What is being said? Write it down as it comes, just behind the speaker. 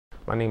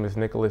My name is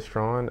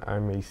Strawn.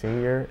 I'm a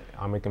senior.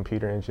 I'm a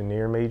computer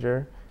engineer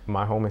major.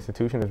 My home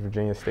institution is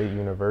Virginia State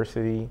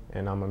University,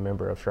 and I'm a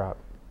member of SROP.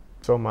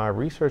 So my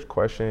research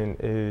question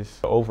is,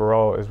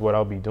 overall, is what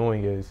I'll be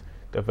doing is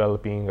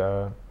developing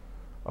a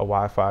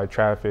Wi-Fi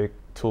traffic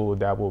tool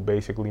that will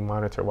basically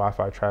monitor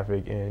Wi-Fi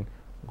traffic and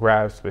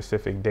grab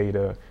specific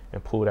data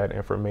and pull that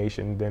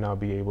information. Then I'll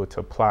be able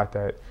to plot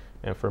that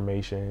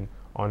information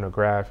on a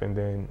graph and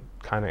then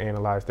kind of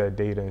analyze that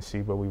data and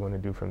see what we want to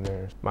do from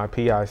there. My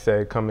PI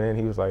said coming in,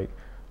 he was like,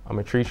 I'm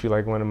gonna treat you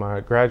like one of my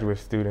graduate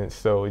students.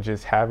 So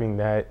just having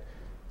that,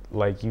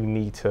 like, you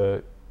need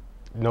to,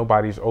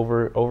 nobody's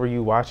over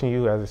you watching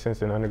you as a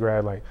sense in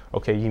undergrad, like,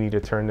 okay, you need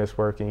to turn this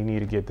work and you need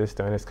to get this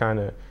done. It's kind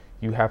of,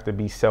 you have to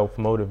be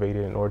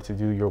self-motivated in order to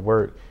do your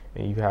work,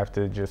 and you have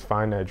to just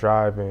find that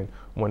drive and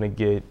want to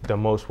get the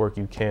most work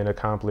you can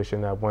accomplish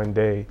in that one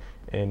day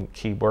and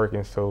keep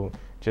working. So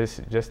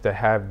just to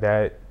have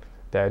that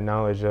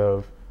knowledge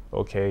of,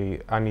 okay,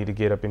 I need to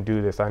get up and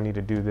do this, I need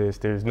to do this.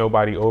 There's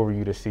nobody over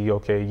you to see,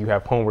 okay, you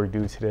have homework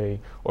due today,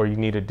 or you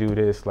need to do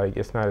this. Like,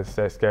 it's not a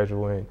set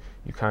schedule, and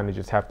you kind of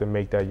just have to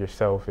make that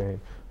yourself and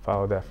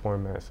follow that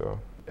format. So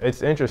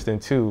it's interesting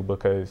too,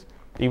 because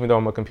even though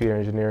I'm a computer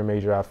engineering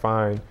major, I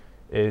find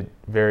it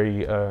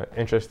very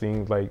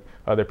interesting, like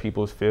other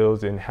people's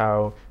fields and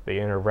how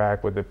they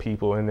interact with the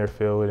people in their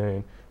field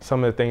and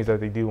some of the things that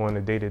they do on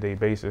a day-to-day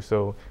basis.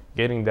 So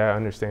getting that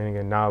understanding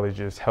and knowledge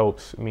just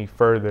helps me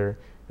further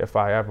if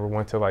I ever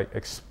want to like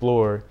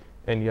explore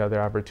any other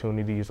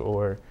opportunities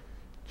or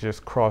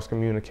just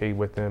cross-communicate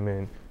with them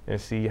and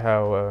see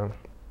how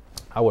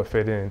I would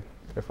fit in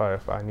if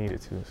I needed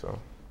to. So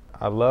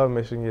I love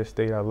Michigan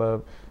State. I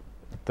love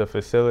the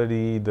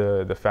facility,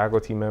 the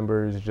faculty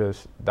members,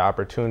 just the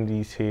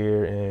opportunities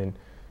here, and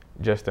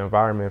just the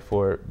environment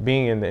for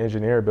being in the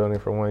engineering building,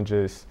 for one,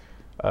 just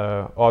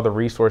all the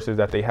resources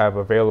that they have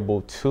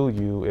available to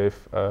you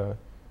if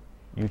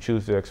you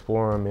choose to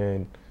explore them,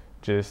 and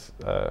just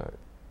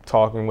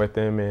talking with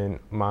them, and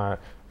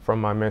from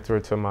my mentor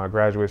to my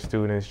graduate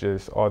students,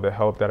 just all the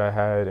help that I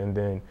had, and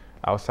then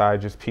outside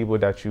just people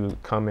that you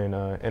come in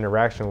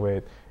interaction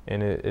with,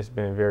 and it's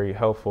been very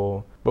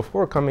helpful.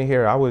 Before coming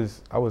here, I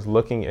was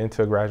looking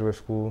into graduate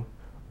school,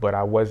 but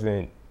I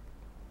wasn't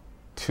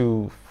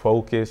too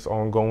focused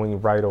on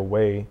going right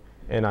away,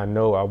 and I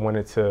know I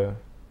wanted to,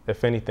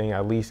 if anything,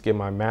 at least get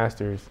my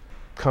master's.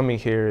 Coming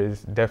here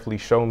is definitely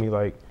shown me,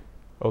 like,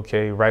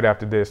 okay, right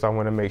after this, I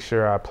want to make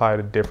sure I apply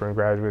to different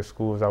graduate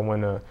schools. I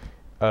want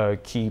to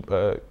keep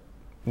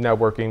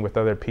networking with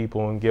other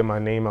people and get my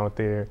name out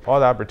there. All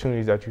the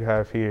opportunities that you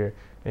have here,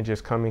 and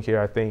just coming here,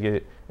 I think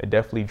it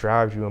definitely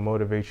drives you and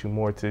motivates you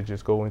more to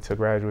just go into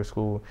graduate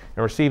school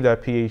and receive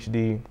that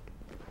PhD.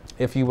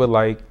 If you would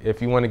like,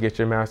 if you want to get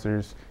your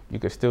master's, you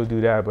could still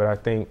do that, but I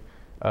think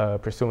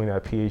pursuing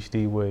that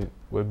PhD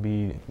would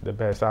be the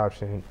best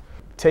option.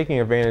 Taking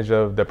advantage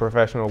of the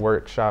professional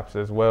workshops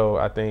as well,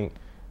 I think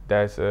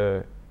that's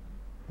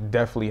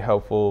definitely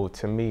helpful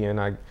to me, and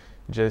I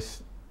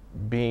just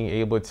being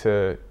able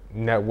to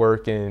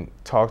network and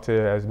talk to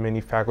as many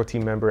faculty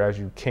members as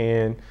you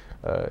can,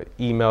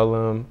 email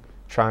them,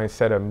 try and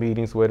set up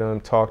meetings with them,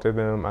 talk to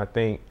them. I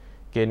think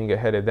getting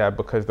ahead of that,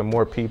 because the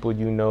more people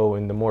you know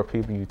and the more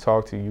people you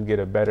talk to, you get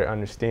a better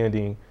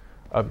understanding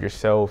of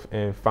yourself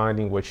and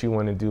finding what you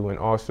want to do, and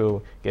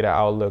also get an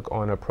outlook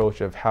on approach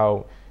of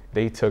how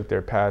they took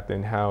their path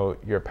and how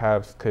your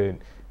paths could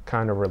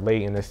kind of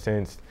relate in a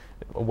sense,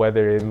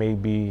 whether it may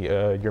be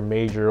your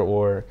major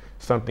or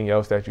something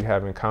else that you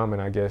have in common,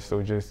 I guess.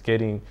 So just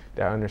getting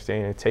that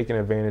understanding and taking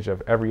advantage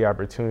of every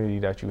opportunity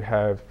that you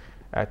have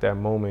at that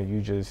moment. You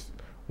just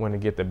want to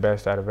get the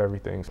best out of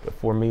everything. But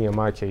for me, in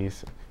my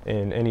case,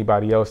 and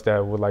anybody else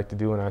that would like to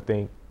do, and I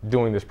think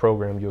doing this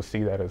program, you'll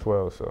see that as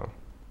well. So.